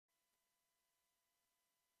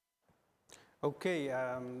Okay,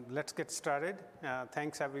 let's get started.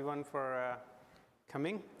 Thanks everyone for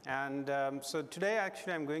coming. And so today,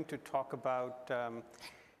 actually, I'm going to talk about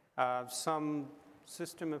some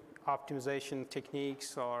system optimization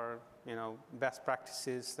techniques or best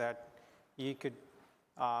practices that you could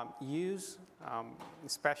use,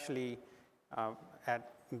 especially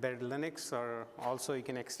at embedded Linux, or also you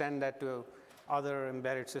can extend that to other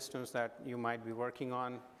embedded systems that you might be working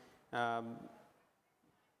on.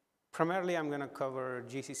 Primarily, I'm going to cover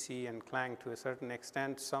GCC and Clang to a certain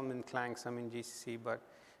extent, some in Clang, some in GCC, but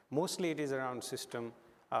mostly it is around system,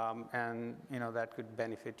 and that could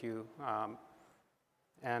benefit you.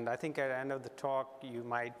 And I think at the end of the talk, you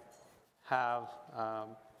might have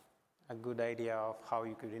a good idea of how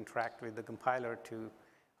you could interact with the compiler to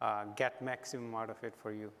get maximum out of it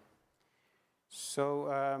for you. So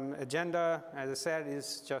agenda, as I said,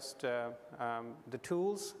 is just the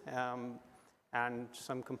tools, and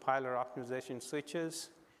some compiler optimization switches.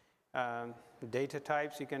 Data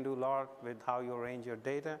types, you can do a lot with how you arrange your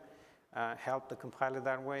data, help the compiler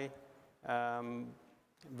that way.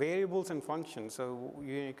 Variables and functions, so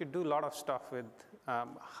you could do a lot of stuff with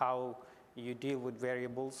how you deal with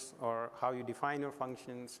variables or how you define your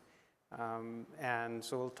functions. And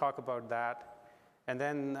so we'll talk about that. And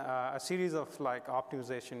then a series of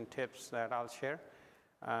optimization tips that I'll share.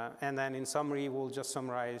 And then in summary, we'll just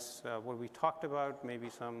summarize what we talked about, maybe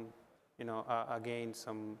some, again,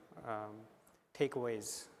 some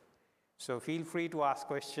takeaways. So feel free to ask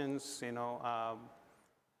questions,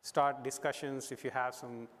 start discussions if you have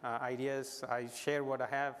some ideas. I share what I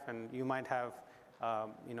have, and you might have,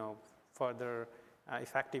 further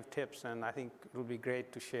effective tips, and I think it would be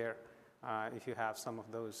great to share if you have some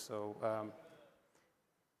of those. So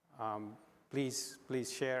please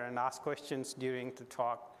share and ask questions during the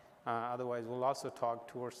talk. Otherwise, we'll also talk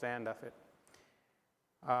towards the end of it.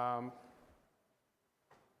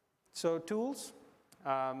 So tools,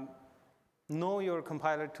 know your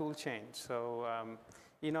compiler tool chain. So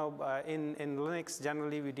in Linux,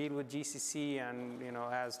 generally we deal with GCC, and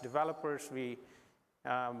as developers, we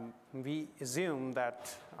assume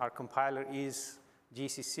that our compiler is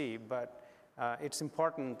GCC, but it's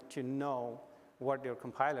important to know what your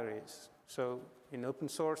compiler is. So in open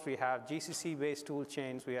source, we have GCC-based tool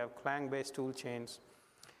chains, we have Clang-based tool chains,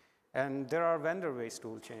 and there are vendor-based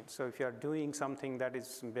tool chains. So if you are doing something that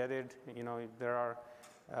is embedded, there are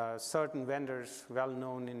certain vendors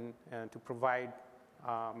well-known to provide,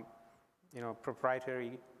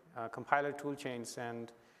 proprietary compiler tool chains.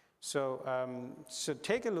 And so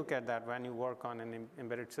take a look at that when you work on an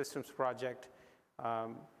embedded systems project.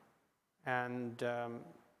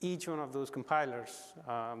 Each one of those compilers,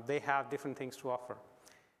 they have different things to offer.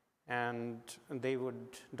 And they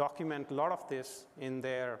would document a lot of this in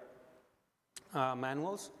their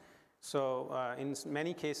manuals. So in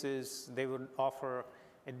many cases, they would offer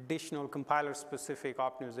additional compiler-specific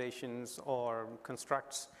optimizations or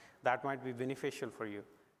constructs that might be beneficial for you.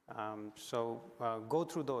 So go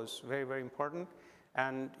through those, very, very important.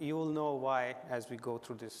 And you will know why as we go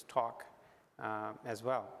through this talk as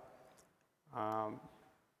well.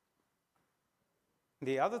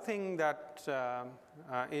 The other thing that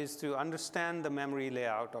is to understand the memory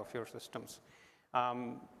layout of your systems.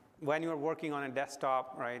 When you're working on a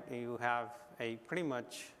desktop, right, you have a pretty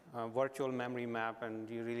much virtual memory map, and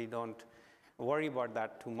you really don't worry about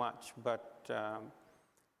that too much. But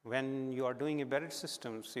when you are doing embedded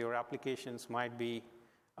systems, your applications might be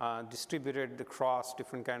distributed across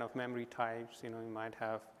different kind of memory types. You might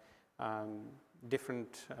have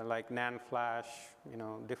different like NAND flash,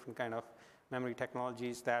 different kind of memory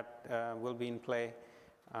technologies that will be in play,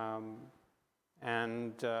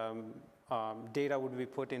 and data would be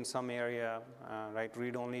put in some area, right?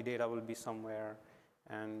 Read-only data will be somewhere,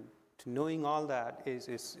 and knowing all that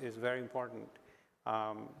is very important.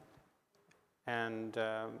 How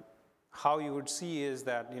you would see is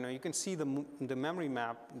that you can see the memory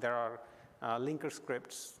map. There are linker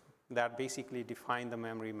scripts that basically define the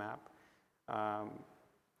memory map.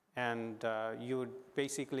 You would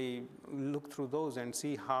basically look through those and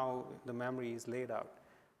see how the memory is laid out.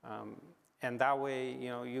 And that way,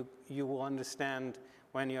 you will understand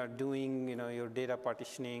when you're doing, your data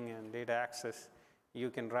partitioning and data access, you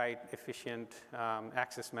can write efficient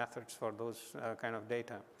access methods for those kind of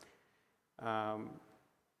data.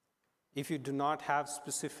 If you do not have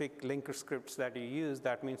specific linker scripts that you use,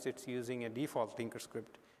 that means it's using a default linker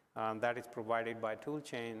script that is provided by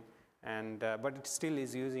toolchain. But it still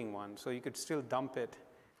is using one, so you could still dump it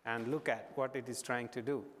and look at what it is trying to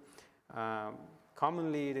do.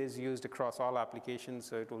 Commonly, it is used across all applications,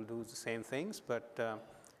 so it will do the same things, but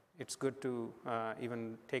it's good to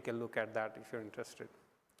even take a look at that if you're interested.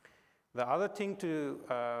 The other thing to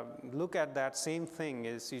look at that same thing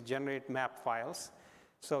is you generate map files.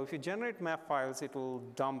 So if you generate map files, it will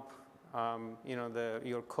dump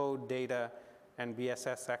your code data and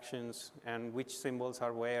BSS sections and which symbols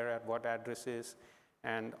are where at what addresses,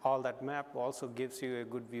 and all that map also gives you a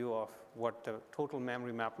good view of what the total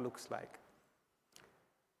memory map looks like.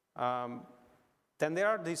 Then there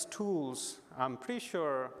are these tools. I'm pretty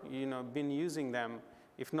sure been using them.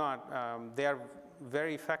 If not, they are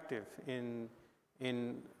very effective in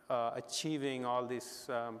achieving all this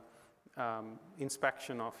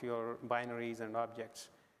inspection of your binaries and objects.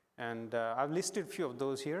 And I've listed a few of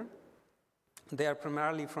those here. They are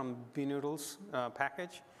primarily from bnoodles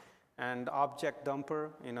package. And object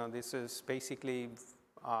dumper, this is basically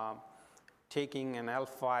taking an ELF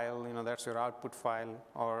file, that's your output file,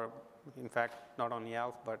 or in fact, not only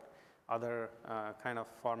ELF, but other kind of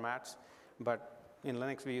formats. But in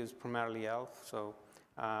Linux, we use primarily ELF. So,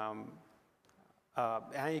 and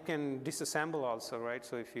you can disassemble also, right?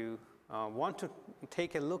 So if you want to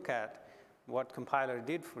take a look at what compiler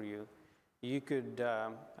did for you, you could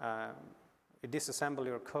disassemble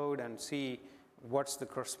your code and see what's the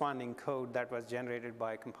corresponding code that was generated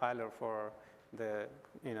by compiler for the,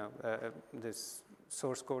 this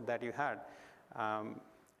source code that you had.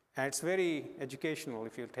 And it's very educational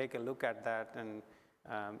if you take a look at that, and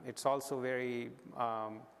it's also very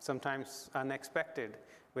sometimes unexpected,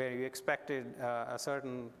 where you expected a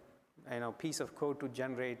certain piece of code to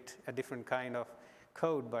generate a different kind of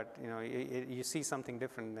code, but you see something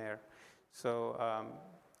different there. So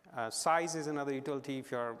size is another utility.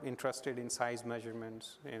 If you're interested in size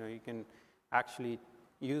measurements, you can actually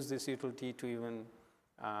use this utility to even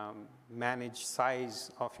manage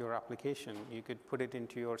size of your application. You could put it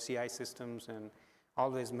into your CI systems and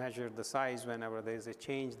always measure the size whenever there's a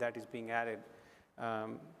change that is being added.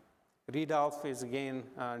 readelf is again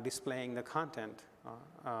displaying the content.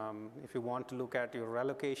 If you want to look at your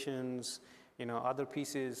relocations, other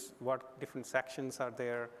pieces, what different sections are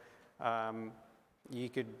there, you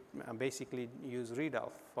could basically use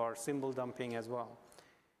readelf for symbol dumping as well.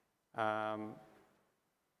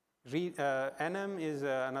 nm is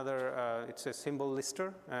another, it's a symbol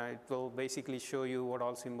lister. It will basically show you what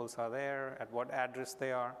all symbols are there, at what address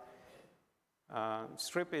they are.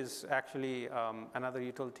 Strip is actually another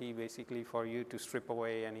utility basically for you to strip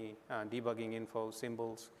away any debugging info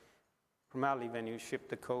symbols. Primarily when you ship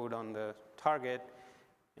the code on the target,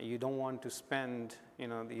 you don't want to spend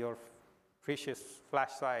your precious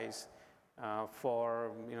flash size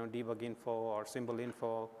for debug info or symbol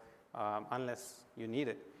info unless you need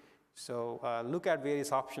it. So look at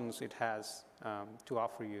various options it has to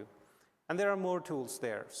offer you. And there are more tools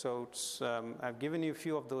there. So it's, I've given you a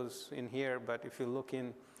few of those in here, but if you look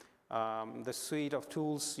in the suite of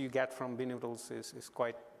tools you get from bnoodles is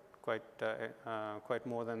quite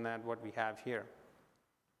more than that what we have here.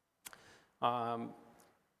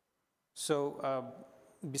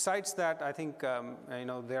 Besides that, I think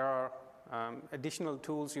there are additional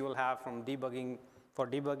tools you will have from debugging for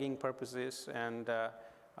debugging purposes, and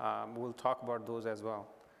we'll talk about those as well.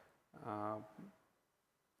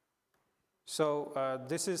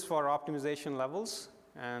 This is for optimization levels,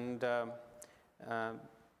 and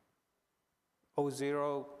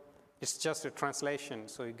O0 is just a translation.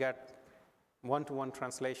 So you get one-to-one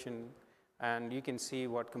translation, and you can see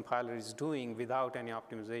what compiler is doing without any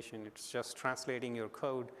optimization. It's just translating your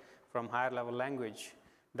code from higher level language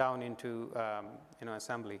down into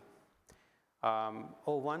assembly.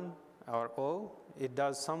 O1 or O, it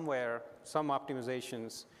does some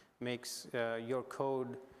optimizations, makes your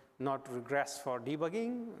code not regress for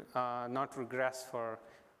debugging, not regress for,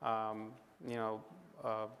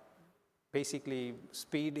 basically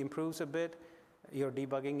speed improves a bit, your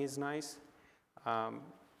debugging is nice.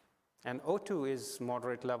 And O2 is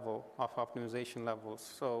moderate level of optimization levels.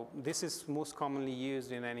 So this is most commonly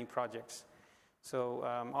used in any projects. So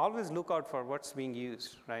always look out for what's being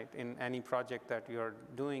used, right, in any project that you're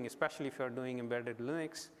doing, especially if you're doing embedded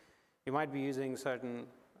Linux. You might be using certain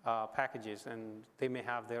packages, and they may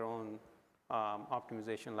have their own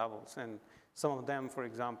optimization levels. And some of them, for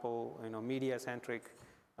example, media-centric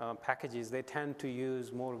packages, they tend to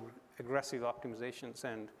use more aggressive optimizations,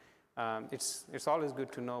 and it's always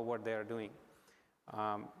good to know what they are doing.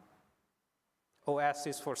 OS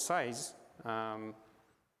is for size,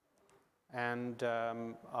 and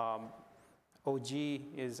OG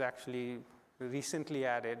is actually recently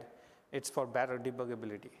added. It's for better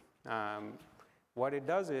debuggability. What it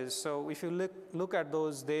does is, so if you look at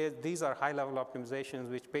those, these are high-level optimizations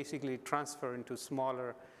which basically transfer into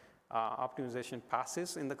smaller optimization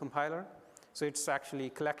passes in the compiler. So it's actually a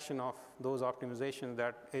collection of those optimizations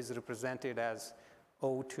that is represented as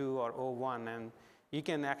O2 or O1. And you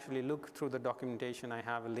can actually look through the documentation. I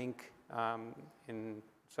have a link in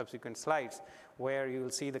subsequent slides where you will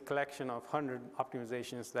see the collection of 100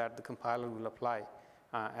 optimizations that the compiler will apply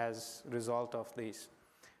as a result of these.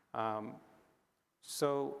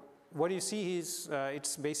 So what you see is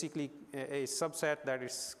it's basically a subset that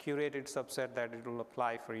is curated subset that it will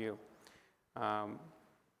apply for you.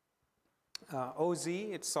 OZ,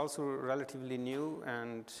 it's also relatively new,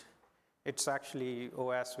 and it's actually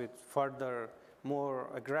OS with further more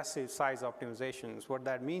aggressive size optimizations. What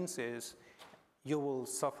that means is you will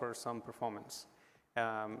suffer some performance.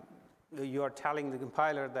 You are telling the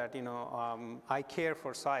compiler that, I care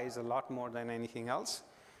for size a lot more than anything else.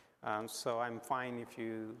 So I'm fine if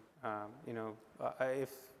you, if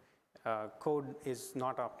code is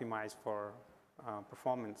not optimized for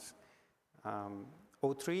performance.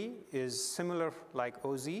 O3 is similar like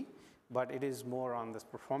OZ, but it is more on this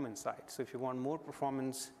performance side. So if you want more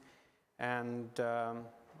performance, and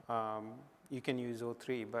you can use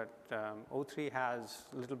O3, but O3 has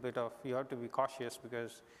a little bit of, you have to be cautious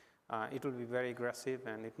because it will be very aggressive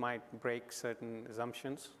and it might break certain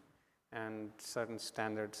assumptions and certain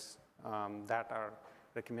standards that are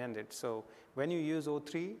recommended. So when you use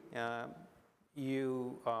O3, my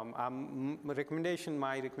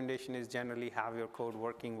recommendation is generally have your code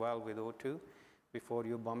working well with O2 before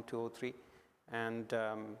you bump to O3 and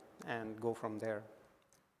go from there.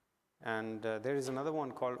 And there is another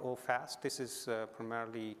one called OFast. This is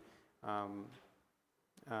primarily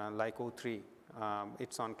like O3.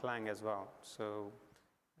 It's on Clang as well. So,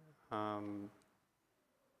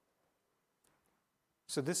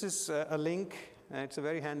 so this is a link. It's a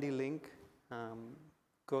very handy link.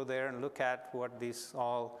 Go there and look at what these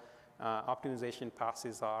all optimization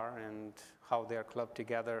passes are and how they are clubbed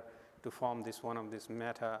together to form this one of these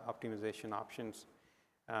meta optimization options.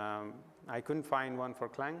 I couldn't find one for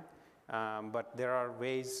Clang, but there are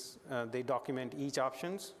ways they document each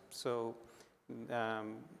options. So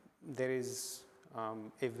there is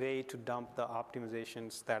a way to dump the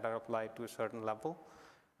optimizations that are applied to a certain level.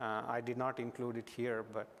 I did not include it here,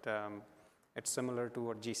 but it's similar to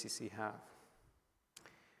what GCC have.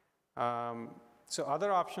 So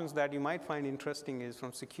other options that you might find interesting is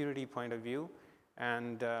from security point of view,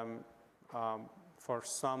 and for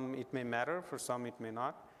some it may matter, for some it may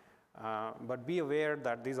not. But be aware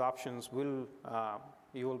that these options will,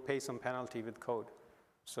 you will pay some penalty with code.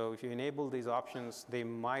 So if you enable these options, they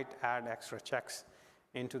might add extra checks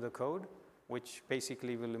into the code, which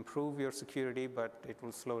basically will improve your security, but it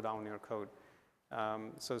will slow down your code.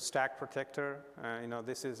 So stack protector,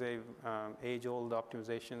 this is a age-old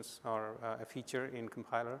optimizations or a feature in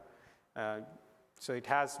compiler. So it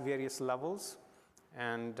has various levels,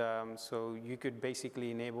 and so you could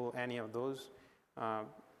basically enable any of those.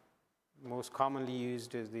 Most commonly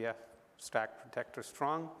used is the stack protector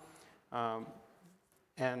strong,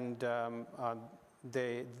 and there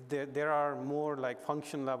are more like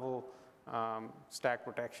function level stack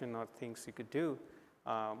protection or things you could do.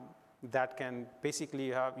 That can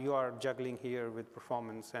basically you are juggling here with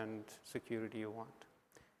performance and security you want.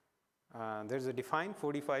 There's a define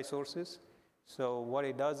 45 sources. So what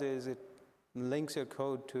it does is it links your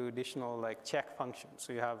code to additional like check functions.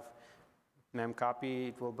 So you have memcopy,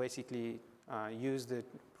 it will basically use the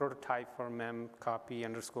prototype for memcopy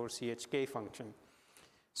 _ chk function.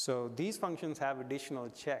 So these functions have additional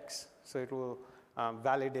checks. So it will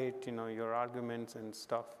validate your arguments and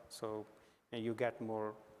stuff. So you get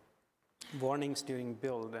more warnings during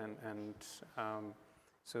build, and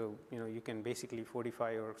so you can basically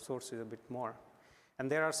fortify your sources a bit more. And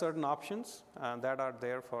there are certain options that are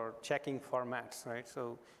there for checking formats, right?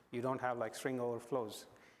 So you don't have like string overflows.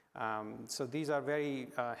 So these are very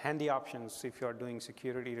handy options if you are doing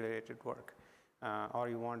security related work, or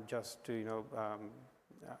you want just to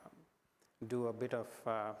do a bit of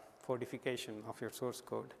fortification of your source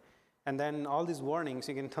code. And then all these warnings,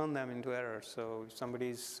 you can turn them into errors. So if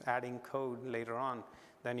somebody's adding code later on,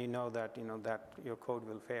 then you know that your code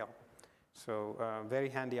will fail. So very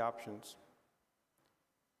handy options.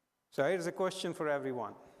 So here's a question for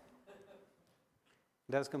everyone.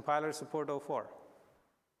 Does compiler support 04?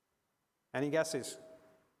 Any guesses?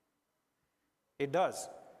 It does.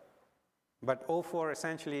 But 04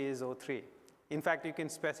 essentially is 03. In fact, you can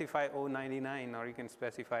specify 099 or you can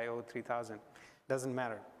specify 03000. Doesn't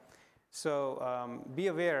matter. So be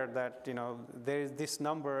aware that this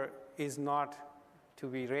number is not to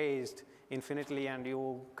be raised infinitely, and you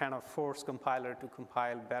will kind of force compiler to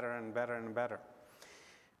compile better and better and better.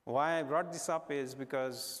 Why I brought this up is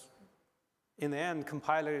because in the end,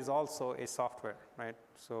 compiler is also a software, right?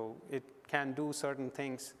 So it can do certain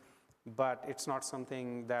things, but it's not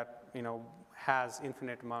something that, you know, has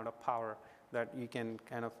infinite amount of power that you can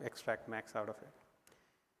kind of extract max out of it.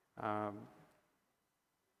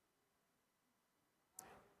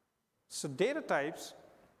 So data types,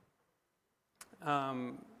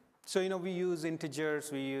 so, you know, we use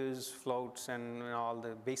integers, we use floats, and, you know, all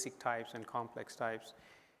the basic types and complex types.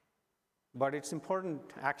 But it's important,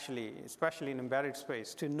 actually, especially in embedded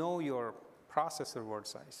space, to know your processor word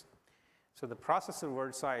size. So the processor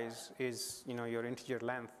word size is, you know, your integer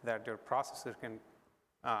length that your processor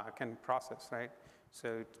can process, right?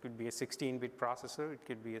 So it could be a 16-bit processor, it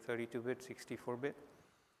could be a 32-bit, 64-bit.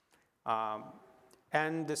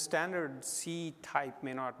 And the standard C type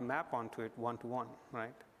may not map onto it one-to-one,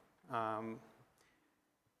 right?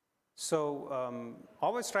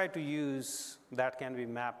 Always try to use that can be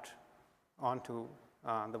mapped onto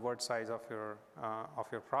the word size of your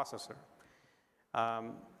processor.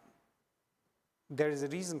 There is a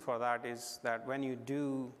reason for that, is that when you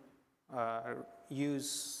do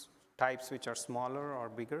use types which are smaller or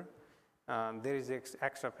bigger, there is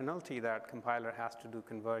extra penalty that compiler has to do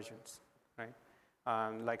conversions, right?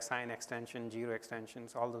 Like sign extension, zero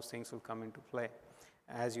extensions, all those things will come into play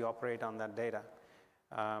as you operate on that data.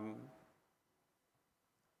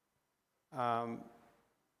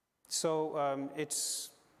 It's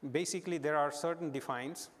basically, there are certain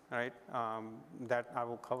defines, right, that I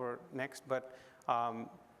will cover next, but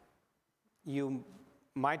you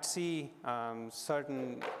might see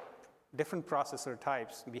certain different processor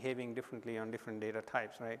types behaving differently on different data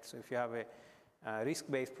types, right? So if you have a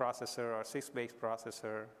RISC-based processor or CISC-based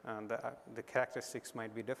processor, the characteristics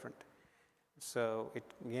might be different. So it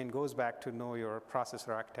again goes back to know your processor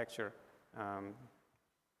architecture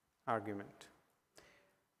argument.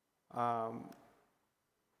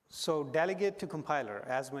 So delegate to compiler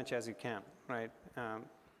as much as you can, right?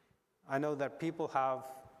 I know that people have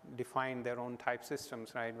defined their own type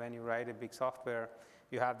systems, right? When you write a big software,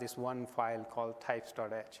 you have this one file called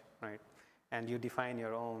types.h, right? And you define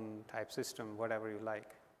your own type system, whatever you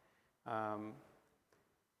like.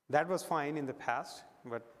 That was fine in the past,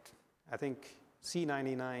 but I think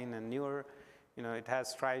C99 and newer, you know, it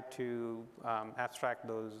has tried to abstract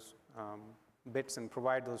those bits and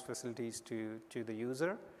provide those facilities to the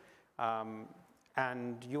user.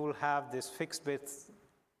 And you will have this fixed bit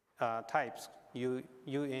types,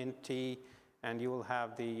 uint t, and you will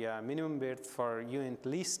have the minimum bit for uint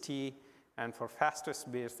least t, and for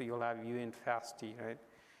fastest bit, you'll have uint fast t, right?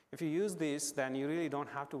 If you use this, then you really don't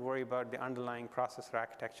have to worry about the underlying processor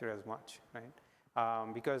architecture as much, right?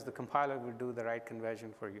 Because the compiler will do the right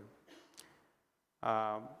conversion for you.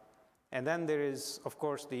 And then there is, of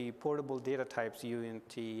course, the portable data types, uint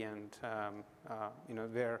t, and you know,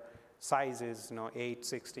 where size is, you know, 8,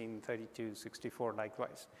 16, 32, 64,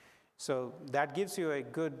 likewise. So that gives you a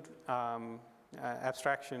good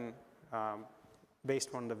abstraction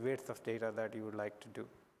based on the width of data that you would like to do.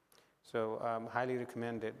 So highly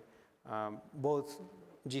recommended. Both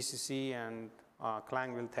GCC and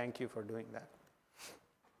Clang will thank you for doing that.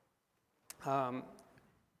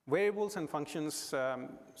 Variables and functions.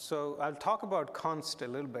 So I'll talk about const a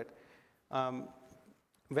little bit.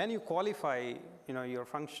 When you qualify, you know, your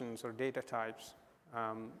functions or data types,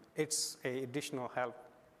 it's an additional help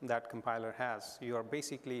that compiler has. You are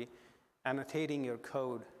basically annotating your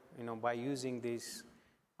code, you know, by using these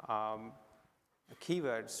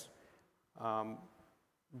keywords,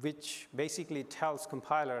 which basically tells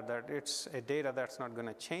compiler that it's a data that's not going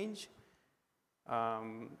to change.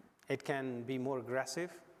 It can be more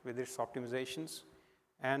aggressive with its optimizations.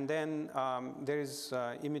 And then there is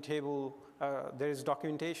immutable, there is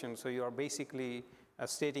documentation. So you are basically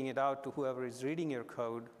stating it out to whoever is reading your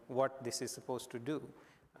code what this is supposed to do,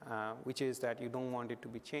 which is that you don't want it to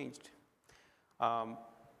be changed.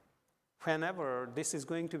 Whenever this is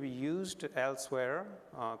going to be used elsewhere,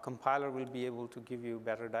 compiler will be able to give you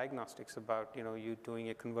better diagnostics about, you know, you doing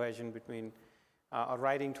a conversion between or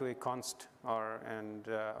writing to a const or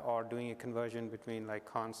doing a conversion between like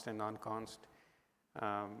const and non-const.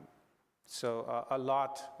 So a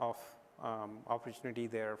lot of opportunity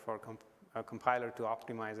there for a compiler to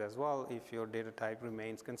optimize as well if your data type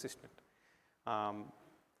remains consistent.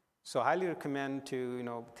 So highly recommend to, you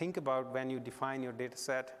know, think about when you define your data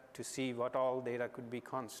set to see what all data could be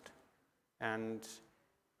const. And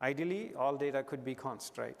ideally, all data could be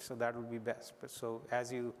const, right? So that would be best. But so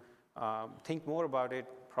as you think more about it,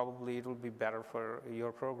 probably it will be better for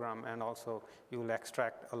your program, and also you will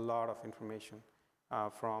extract a lot of information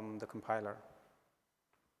from the compiler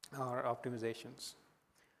or optimizations.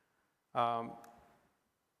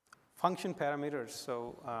 Function parameters,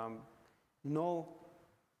 so know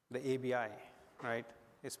the ABI, right?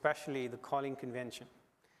 Especially the calling convention.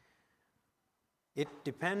 It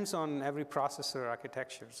depends on every processor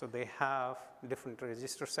architecture. So they have different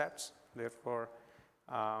register sets. Therefore,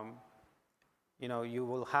 you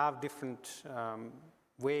will have different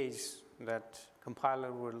ways that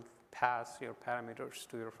compiler will pass your parameters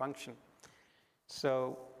to your function.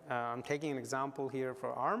 So I'm taking an example here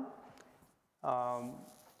for ARM.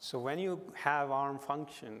 So when you have ARM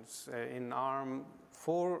functions, in ARM,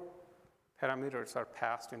 4 parameters are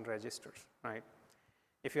passed in registers, right?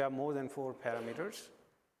 If you have more than 4 parameters,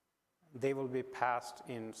 they will be passed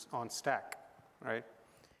on stack, right?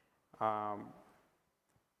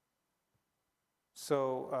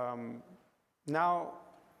 Now,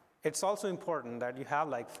 it's also important that you have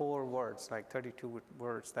like 4 words, like 32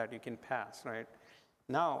 words that you can pass, right?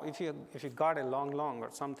 Now, if you got a long or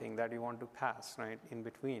something that you want to pass, right, in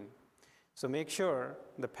between, so make sure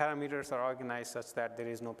the parameters are organized such that there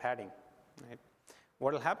is no padding, right?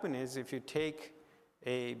 What will happen is if you take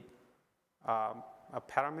a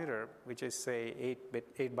parameter which is say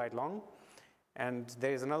 8 byte long, and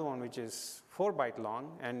there is another one which is 4 byte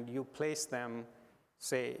long, and you place them,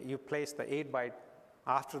 say you place the 8 byte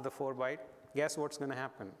after the 4 byte, guess what's going to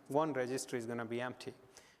happen? One register is going to be empty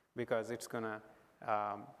because it's going to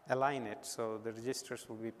align it, so the registers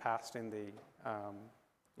will be passed in the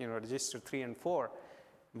register 3 and 4.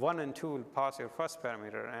 1 and 2 will pass your first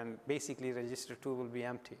parameter, and basically register 2 will be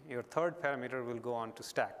empty. Your third parameter will go on to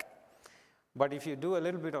stack. But if you do a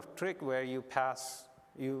little bit of trick where you pass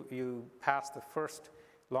the first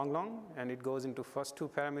long, and it goes into first 2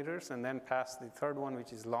 parameters, and then pass the third one,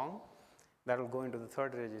 which is long, that will go into the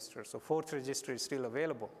third register. So fourth register is still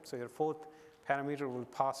available. So your fourth parameter will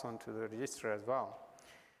pass on to the register as well.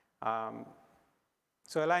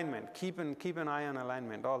 So alignment, keep an eye on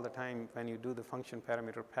alignment all the time when you do the function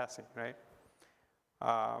parameter passing, right?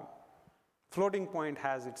 Floating point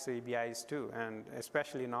has its ABIs too, and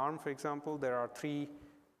especially in ARM, for example, there are 3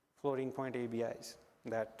 floating point ABIs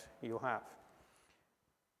that you have.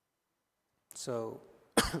 So,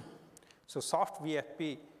 soft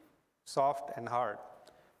VFP, soft and hard.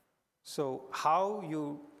 So how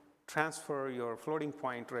you transfer your floating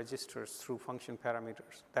point registers through function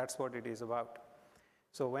parameters, that's what it is about.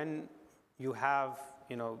 So when you have,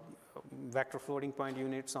 vector floating point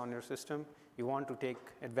units on your system, you want to take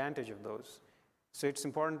advantage of those. So it's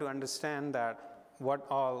important to understand that what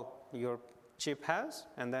all your chip has,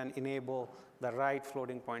 and then enable the right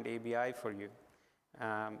floating point ABI for you.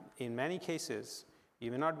 In many cases,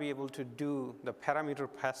 you may not be able to do the parameter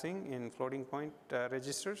passing in floating point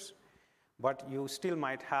registers, but you still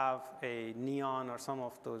might have a neon or some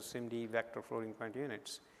of those SIMD vector floating point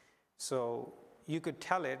units. So you could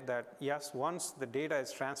tell it that, yes, once the data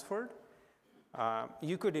is transferred,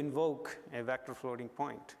 you could invoke a vector floating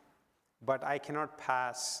point, but I cannot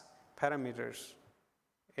pass parameters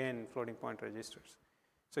in floating point registers.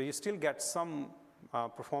 So you still get some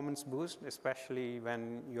performance boost, especially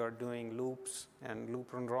when you're doing loops and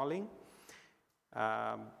loop unrolling,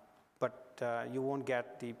 but you won't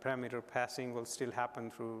get the parameter passing will still happen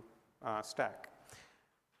through stack.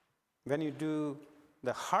 When you do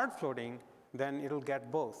the hard floating, then it'll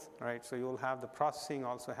get both, right? So you'll have the processing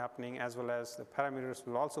also happening, as well as the parameters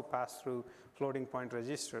will also pass through floating point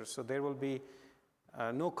registers. So there will be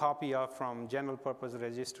no copy of from general purpose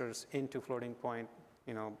registers into floating point,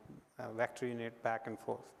 vector unit back and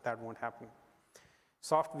forth. That won't happen.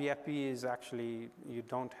 Soft VFP is actually, you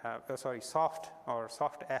don't have, soft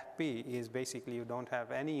FP is basically you don't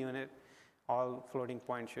have any unit. All floating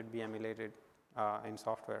points should be emulated in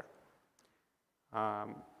software.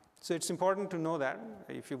 So it's important to know that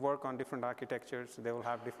if you work on different architectures, they will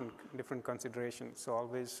have different considerations. So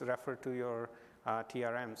always refer to your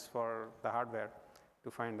TRMs for the hardware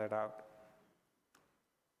to find that out.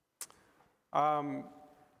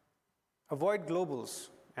 Avoid globals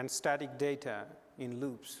and static data in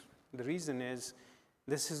loops. The reason is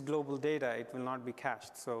this is global data, it will not be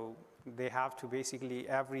cached. So they have to basically,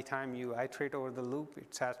 every time you iterate over the loop,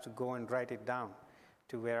 it has to go and write it down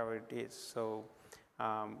to wherever it is. So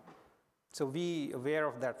be aware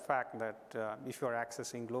of that fact that if you're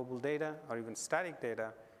accessing global data or even static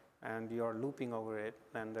data and you're looping over it,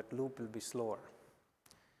 then that loop will be slower.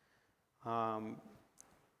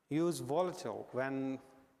 Use volatile when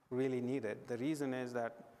really needed. The reason is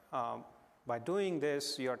that by doing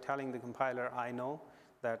this, you're telling the compiler, I know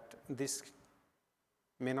that this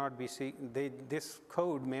may not be, this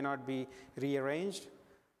code may not be rearranged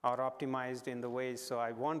or optimized in the ways, so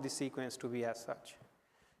I want the sequence to be as such.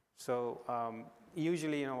 So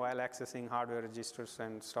usually, while accessing hardware registers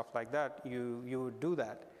and stuff like that, you would do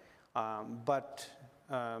that. But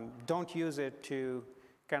don't use it to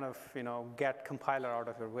kind of, get compiler out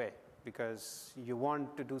of your way, because you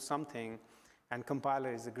want to do something and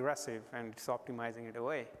compiler is aggressive and it's optimizing it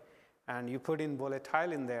away. And you put in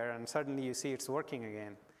volatile in there and suddenly you see it's working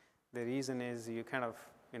again. The reason is you kind of,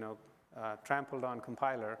 trampled on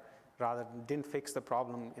compiler rather than didn't fix the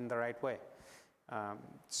problem in the right way.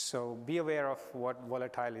 So be aware of what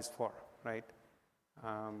volatile is for, right?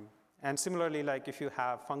 And similarly, like if you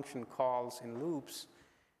have function calls in loops,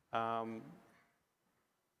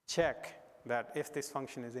 check that if this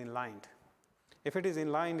function is inlined. If it is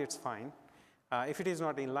inlined, it's fine. If it is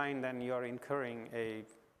not inlined, then you're incurring a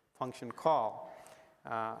function call.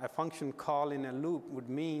 A function call in a loop would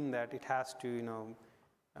mean that it has to,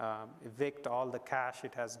 evict all the cache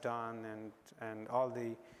it has done and all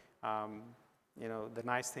the, the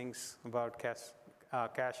nice things about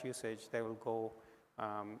cache usage, they will go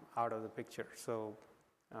out of the picture. So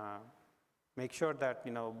make sure that,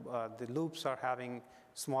 the loops are having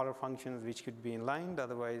smaller functions which could be inlined,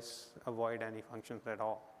 otherwise avoid any functions at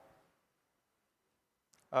all.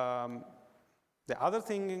 The other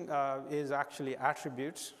thing is actually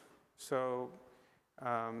attributes. So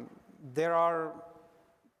there are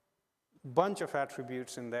bunch of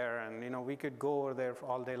attributes in there, and we could go over there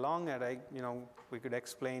all day long, and we could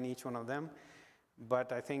explain each one of them.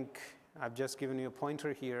 But I think I've just given you a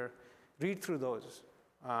pointer here. Read through those.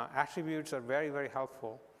 Attributes are very, very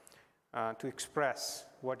helpful to express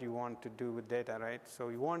what you want to do with data, right? So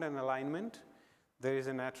you want an alignment. There is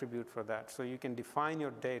an attribute for that. So you can define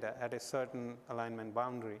your data at a certain alignment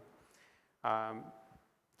boundary.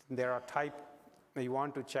 There are you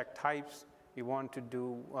want to check types. You want to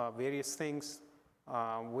do various things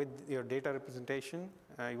with your data representation.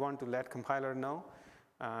 You want to let compiler know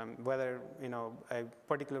whether a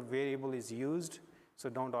particular variable is used, so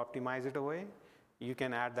don't optimize it away. You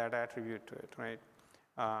can add that attribute to it, right?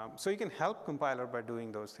 So you can help compiler by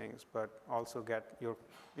doing those things, but also get your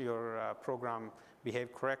program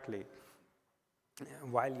behave correctly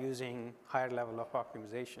while using higher level of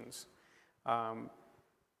optimizations.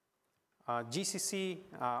 GCC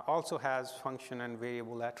also has function and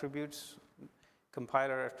variable attributes.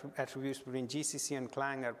 Compiler attributes between GCC and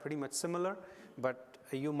Clang are pretty much similar, but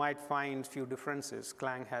you might find few differences.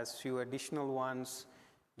 Clang has few additional ones.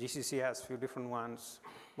 GCC has few different ones.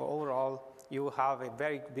 But overall, you have a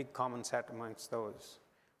very big common set amongst those.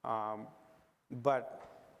 But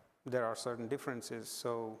there are certain differences.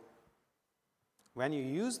 So when you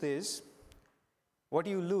use this, what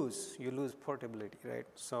do you lose? You lose portability, right?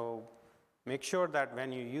 So make sure that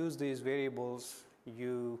when you use these variables,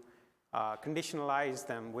 you conditionalize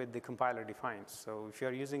them with the compiler defines. So if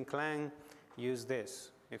you're using Clang, use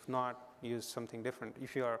this. If not, use something different.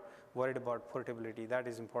 If you are worried about portability, that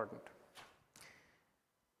is important.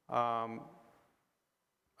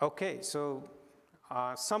 Okay, so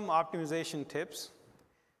some optimization tips.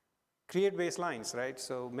 Create baselines, right?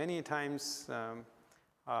 So many times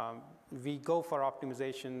we go for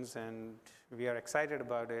optimizations and we are excited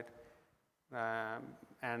about it,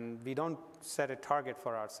 and we don't set a target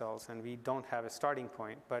for ourselves and we don't have a starting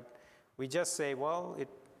point, but we just say, well, it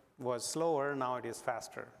was slower, now it is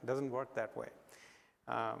faster. It doesn't work that way.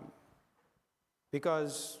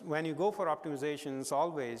 Because when you go for optimizations,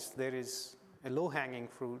 always there is a low-hanging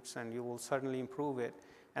fruits and you will certainly improve it,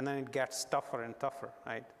 and then it gets tougher and tougher,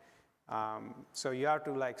 right? So you have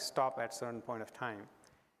to stop at a certain point of time.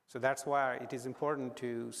 So that's why it is important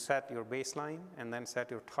to set your baseline and then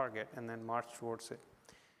set your target and then march towards it.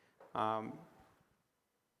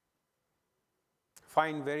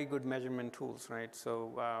 Find very good measurement tools, right?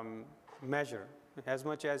 So measure. As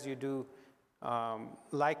much as you do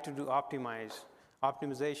like to do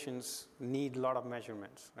optimizations need a lot of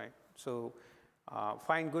measurements, right? So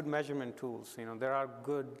find good measurement tools. There are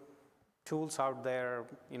good tools out there,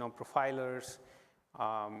 profilers,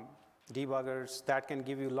 debuggers that can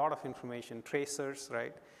give you a lot of information, tracers,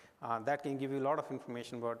 right? That can give you a lot of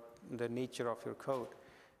information about the nature of your code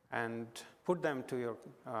and put them to your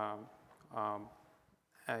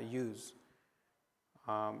use.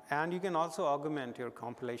 And you can also augment your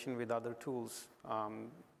compilation with other tools.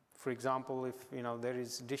 For example, if there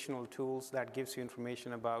is additional tools that gives you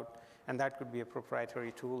information about, and that could be a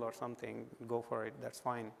proprietary tool or something, go for it, that's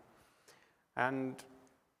fine. And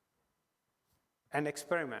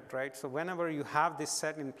experiment, right? So whenever you have this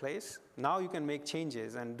set in place, now you can make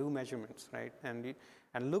changes and do measurements, right? And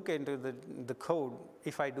look into the code.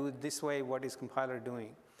 If I do it this way, what is compiler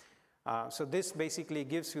doing? So this basically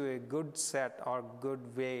gives you a good set or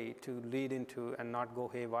good way to lead into and not go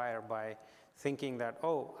haywire by thinking that,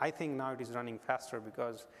 oh, I think now it is running faster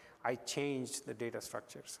because I changed the data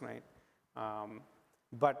structures, right?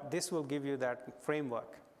 But this will give you that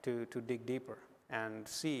framework to dig deeper and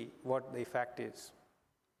see what the effect is.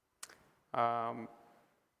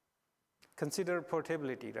 Consider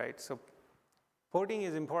portability, right? So porting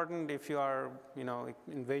is important if you are,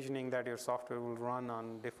 envisioning that your software will run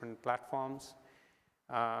on different platforms.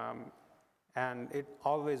 And it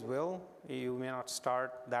always will. You may not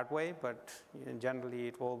start that way, but generally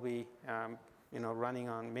it will be, running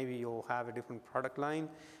on, maybe you'll have a different product line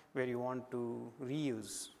where you want to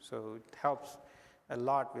reuse. So it helps a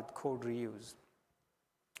lot with code reuse.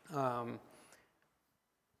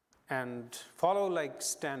 And follow like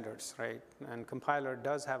standards, right? And compiler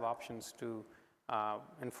does have options to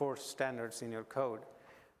enforce standards in your code.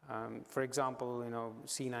 For example,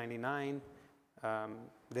 C99,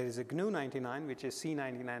 there is a GNU 99, which is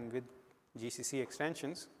C99 with GCC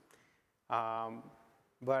extensions.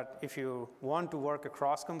 But if you want to work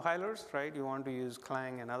across compilers, right, you want to use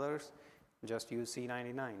Clang and others, just use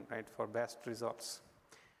C99, right, for best results.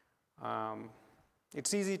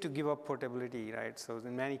 It's easy to give up portability, right? So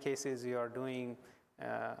in many cases, you are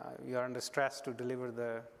under stress to deliver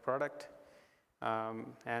the product,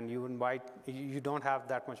 and you don't have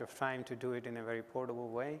that much of time to do it in a very portable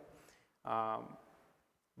way.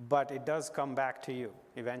 But it does come back to you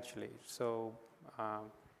eventually. So,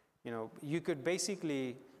 you could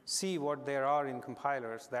basically see what there are in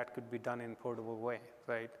compilers that could be done in a portable way,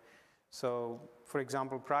 right? So, for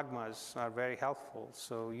example, pragmas are very helpful.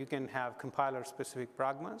 So you can have compiler-specific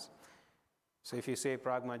pragmas. So if you say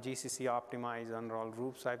pragma GCC optimize under all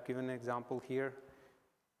groups, I've given an example here.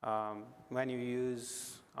 When you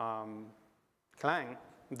use Clang,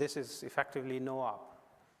 this is effectively no op.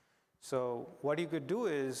 So what you could do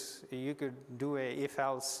is you could do a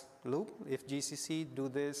if-else loop. If GCC do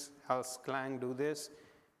this, else Clang do this.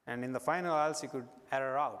 And in the final else, you could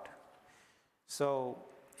error out. So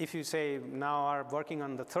if you say now are working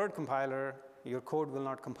on the third compiler, your code will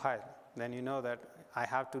not compile. Then you know that I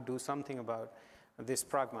have to do something about this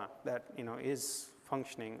pragma that is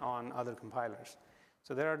functioning on other compilers.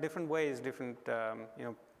 So there are different ways,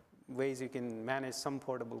 ways you can manage some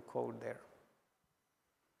portable code there.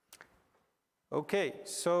 Okay,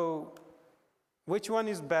 so which one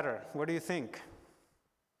is better? What do you think?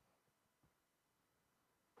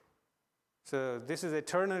 So this is a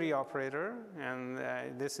ternary operator, and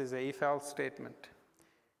this is a if-else statement.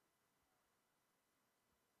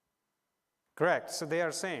 Correct, so they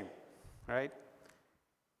are same, right?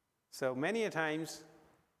 So many a times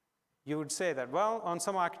you would say that, well, on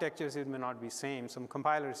some architectures it may not be same, some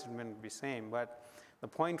compilers it may not be same, but the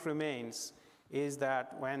point remains is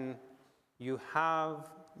that when you have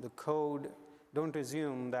the code, don't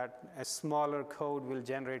assume that a smaller code will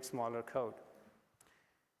generate smaller code.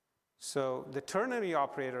 So the ternary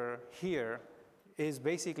operator here is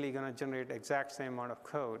basically going to generate exact same amount of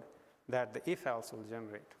code that the if-else will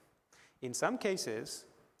generate. In some cases,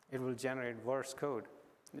 it will generate worse code.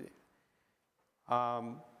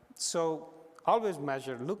 So always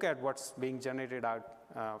measure, look at what's being generated out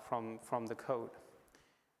from the code.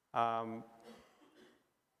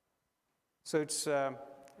 So it's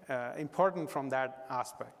important from that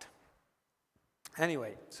aspect.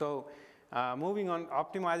 Anyway, so moving on,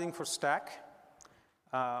 optimizing for stack.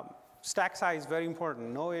 Stack size, very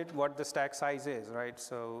important. Know what the stack size is, right?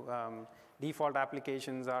 So default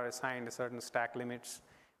applications are assigned a certain stack limits.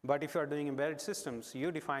 But if you're doing embedded systems,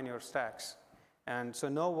 you define your stacks. And so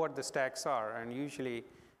know what the stacks are. And usually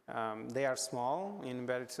they are small in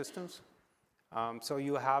embedded systems. So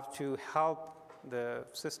you have to help the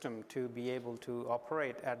system to be able to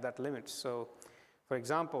operate at that limit. So for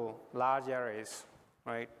example, large arrays,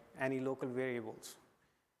 right? Any local variables,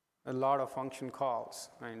 a lot of function calls,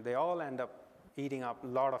 and they all end up eating up a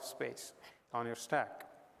lot of space on your stack.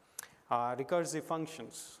 Recursive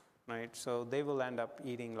functions, right? So they will end up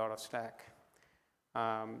eating a lot of stack.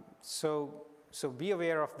 So be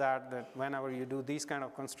aware of that whenever you do these kind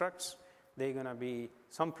of constructs, there's going to be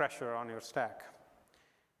some pressure on your stack.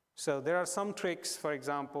 So there are some tricks, for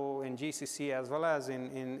example, in GCC as well as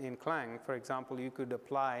in Clang. For example, you could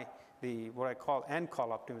apply what I call end call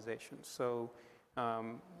optimization. So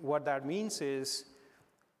what that means is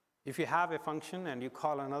if you have a function and you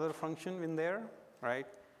call another function in there, right,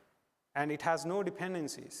 and it has no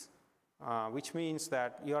dependencies, which means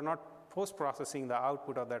that you are not post-processing the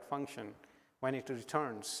output of that function when it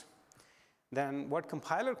returns, then what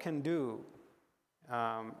compiler can do,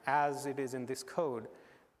 as it is in this code,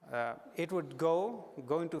 it would go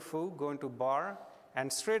into foo, go into bar,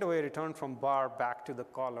 and straight away return from bar back to the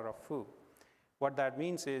caller of foo. What that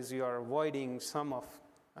means is you are avoiding some of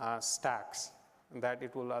stacks that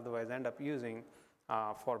it will otherwise end up using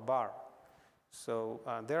for bar. So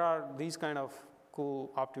there are these kind of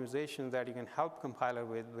cool optimizations that you can help compiler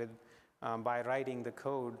with by writing the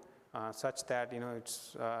code such that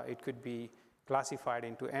it could be classified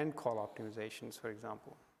into end call optimizations, for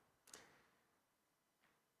example.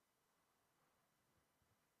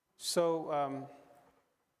 So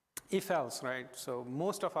if else, right? So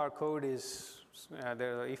most of our code is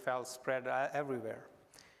there are if else spread everywhere.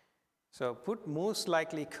 So put most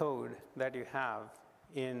likely code that you have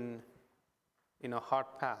in a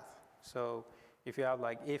hot path. So if you have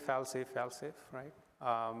like if else if, right?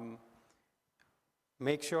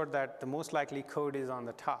 Make sure that the most likely code is on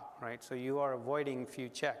the top, right? So you are avoiding few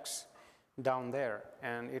checks down there,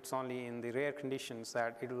 and it's only in the rare conditions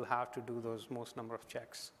that it will have to do those most number of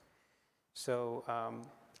checks. So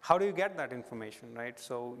how do you get that information, right?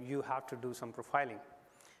 So you have to do some profiling,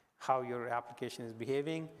 how your application is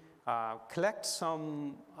behaving, collect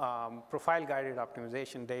some profile guided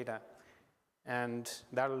optimization data, and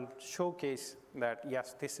that will showcase that,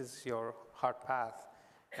 yes, this is your hot path,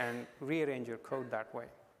 and rearrange your code that way.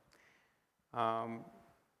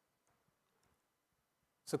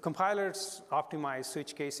 So compilers optimize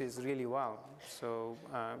switch cases really well. So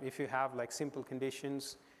if you have like simple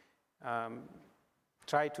conditions,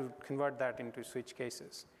 try to convert that into switch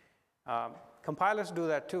cases. Compilers do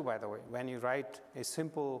that too, by the way. When you write a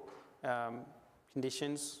simple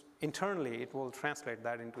conditions, internally it will translate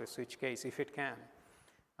that into a switch case if it can.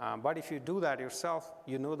 But if you do that yourself,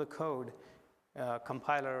 you know the code,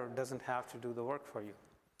 compiler doesn't have to do the work for you.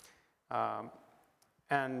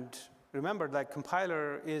 And remember that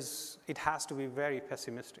compiler it has to be very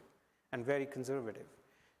pessimistic and very conservative.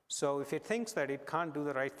 So if it thinks that it can't do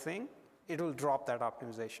the right thing, it will drop that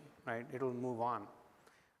optimization, right? It will move on.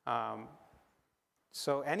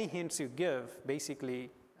 So any hints you give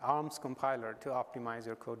basically arms compiler to optimize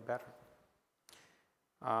your code better.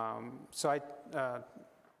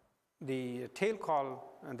 The tail call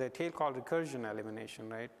recursion elimination,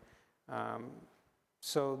 right?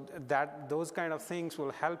 So those kind of things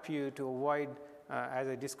will help you to avoid, as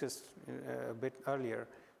I discussed a bit earlier,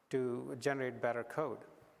 to generate better code.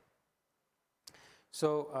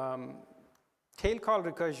 So tail call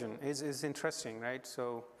recursion is interesting, right?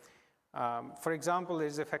 So for example,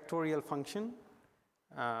 there's a factorial function.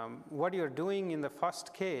 What you're doing in the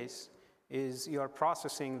first case is you're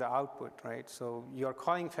processing the output, right? So you're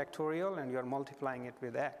calling factorial and you're multiplying it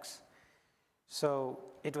with x. So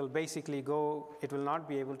it will basically it will not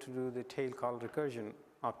be able to do the tail call recursion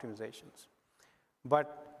optimizations.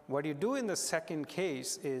 But what you do in the second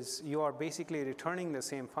case is you are basically returning the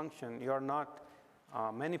same function. You're not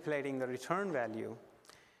manipulating the return value.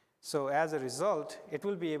 So as a result, it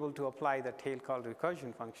will be able to apply the tail call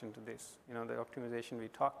recursion function to this, the optimization we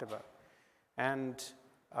talked about. And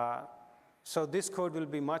so this code will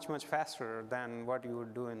be much, much faster than what you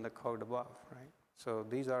would do in the code above, right? So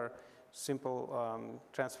these are simple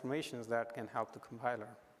transformations that can help the compiler.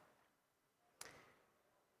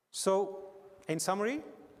 So in summary,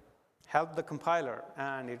 help the compiler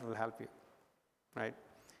and it will help you, right?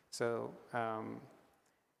 So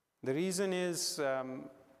the reason is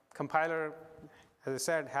compiler, as I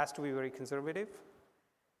said, has to be very conservative.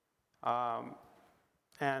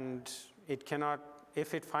 And it cannot,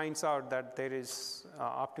 if it finds out that there is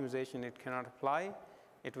optimization it cannot apply,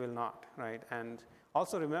 it will not, right? And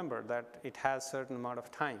also remember that it has certain amount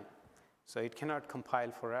of time. So it cannot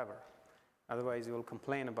compile forever. Otherwise, you will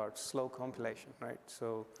complain about slow compilation, right?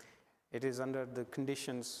 So it is under the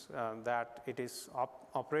conditions that it is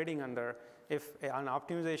operating under. If an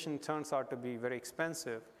optimization turns out to be very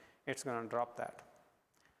expensive, it's going to drop that.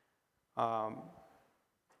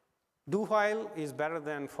 Do while is better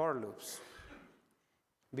than for loops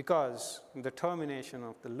because the termination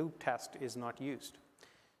of the loop test is not used.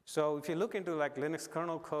 So if you look into like Linux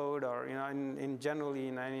kernel code or in generally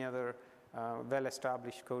in any other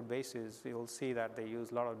well-established code bases, you will see that they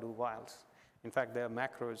use a lot of do whiles. In fact, there are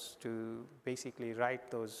macros to basically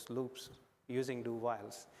write those loops using do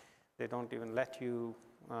whiles. They don't even let you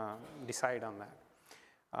decide on that.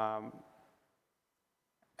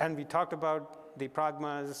 And we talked about the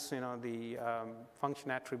pragmas, the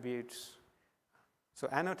function attributes. So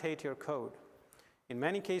annotate your code. In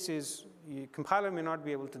many cases, compiler may not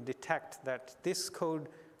be able to detect that this code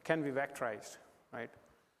can be vectorized, right?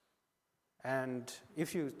 And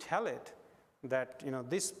if you tell it that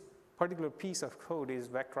this particular piece of code is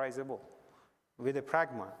vectorizable with a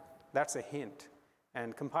pragma, that's a hint.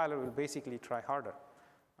 And compiler will basically try harder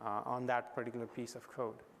on that particular piece of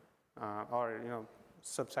code. Or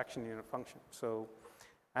subsection in your function. So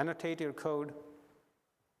annotate your code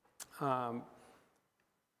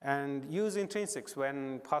and use intrinsics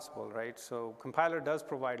when possible, right? So compiler does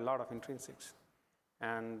provide a lot of intrinsics,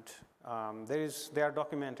 and they are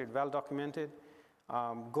documented, well documented.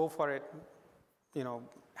 Go for it,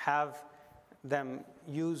 have them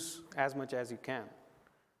use as much as you can.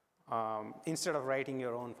 Instead of writing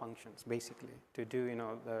your own functions, basically, to do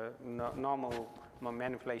the normal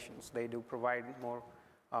manipulations. They do provide more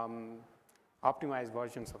optimized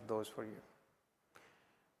versions of those for you.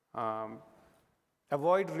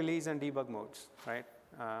 Avoid release and debug modes, right?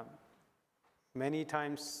 Many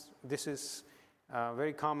times this is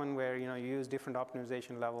very common where you use different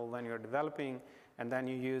optimization level when you're developing, and then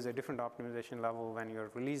you use a different optimization level when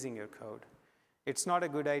you're releasing your code. It's not a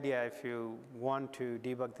good idea if you want to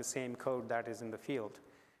debug the same code that is in the field.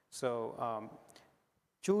 So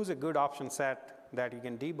choose a good option set that you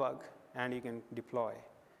can debug and you can deploy.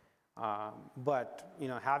 But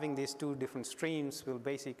having these two different streams will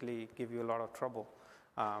basically give you a lot of trouble.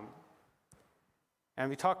 And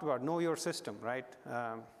we talked about know your system, right?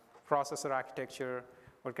 Processor architecture,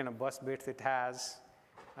 what kind of bus bits it has,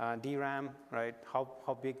 DRAM, right?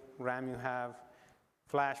 How big RAM you have.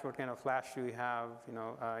 Flash, what kind of flash do you have,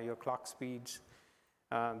 your clock speeds.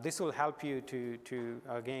 This will help you to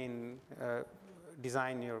again,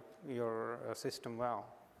 design your system well.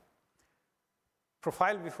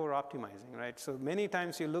 Profile before optimizing, right? So many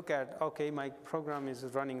times you look at, okay, my program is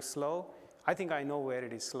running slow. I think I know where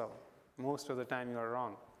it is slow. Most of the time you are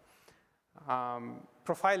wrong.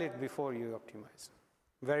 Profile it before you optimize.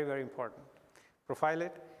 Very, very important. Profile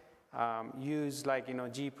it. Use like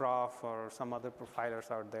gprof or some other profilers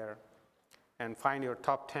out there, and find your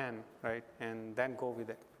top 10, right, and then go with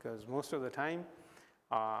it, because most of the time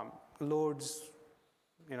loads,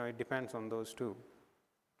 it depends on those two.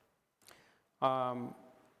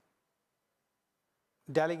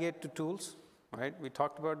 Delegate to tools, right? We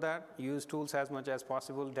talked about that. Use tools as much as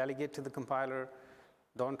possible. Delegate to the compiler.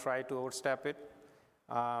 Don't try to overstep it.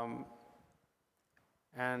 And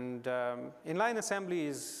inline assembly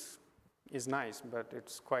is nice, but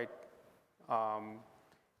it's quite,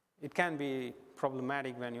 it can be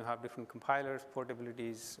problematic when you have different compilers. Portability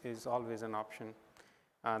is always an option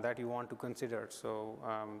that you want to consider. So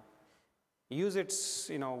use it,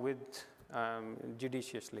 with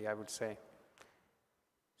judiciously, I would say.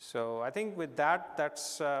 So I think with that,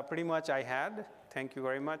 that's pretty much I had. Thank you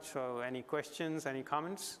very much. So any questions, any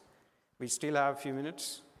comments? We still have a few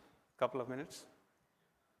minutes, a couple of minutes.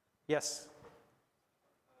 Yes?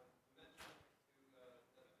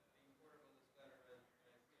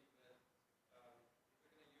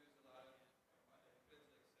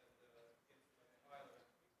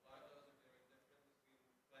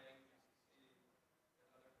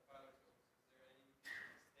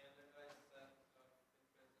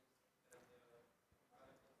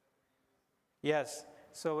 Yes,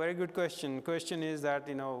 so very good question. Question is that,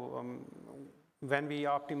 when we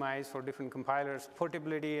optimize for different compilers,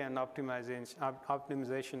 portability and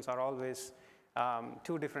optimizations are always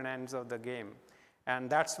two different ends of the game. And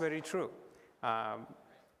that's very true.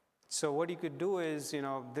 So what you could do is,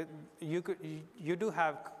 you do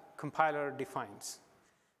have compiler defines,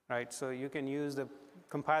 right? So you can use the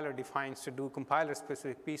compiler defines to do compiler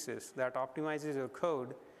specific pieces that optimizes your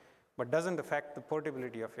code, but doesn't affect the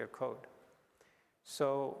portability of your code.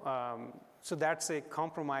 So, so that's a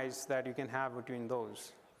compromise that you can have between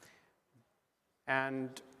those.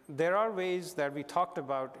 And there are ways that we talked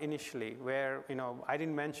about initially where, I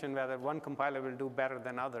didn't mention whether one compiler will do better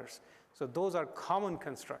than others. So those are common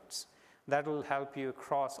constructs that will help you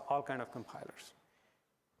across all kind of compilers.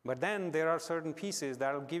 But then there are certain pieces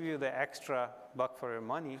that will give you the extra buck for your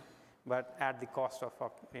money, but at the cost of,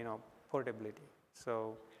 portability.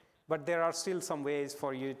 So, but there are still some ways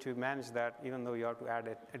for you to manage that, even though you have to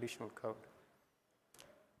add additional code.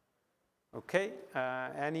 Okay,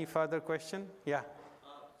 any further question? Yeah.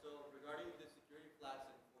 So regarding the security flags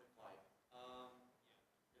in 45,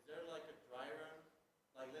 is there like a dry run?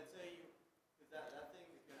 Like let's say because that thing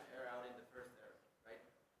is gonna error out in the first error, right?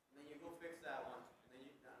 And then you go fix that one, and then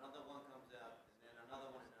another one comes out, and then another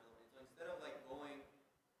one, and another one. So instead of like going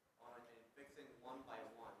on and fixing one by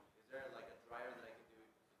one, is there like a dry run that I can do?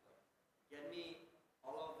 Like, get me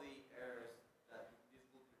all of the errors that this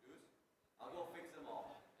will produce. I'll go fix them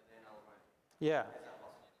all, and then I'll run. Yeah.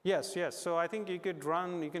 Yes, yes. So I think you could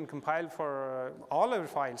run, you can compile for all our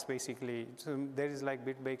files basically. So there is like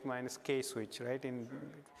bitbake minus k switch, right?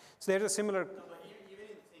 So there's a similar. No, but even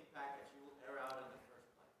in the same package, you will error out in the first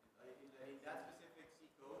line. In that specific C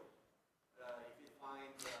code, if it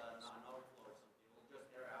finds an overflow or something, it will just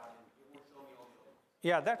error out and it won't show me all the others.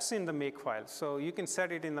 Yeah, that's in the make file. So you can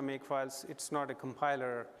set it in the make files. It's not a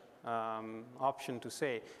compiler option to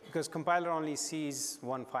say, because compiler only sees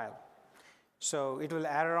one file. So it will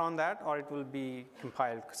error on that, or it will be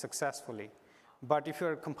compiled successfully. But if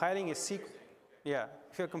you're compiling a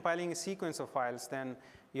if you're compiling a sequence of files, then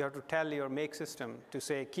you have to tell your make system to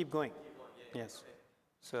say, keep going. Yes.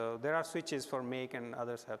 So there are switches for make, and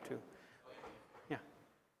others have too. Yeah.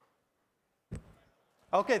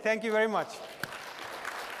 Okay, thank you very much.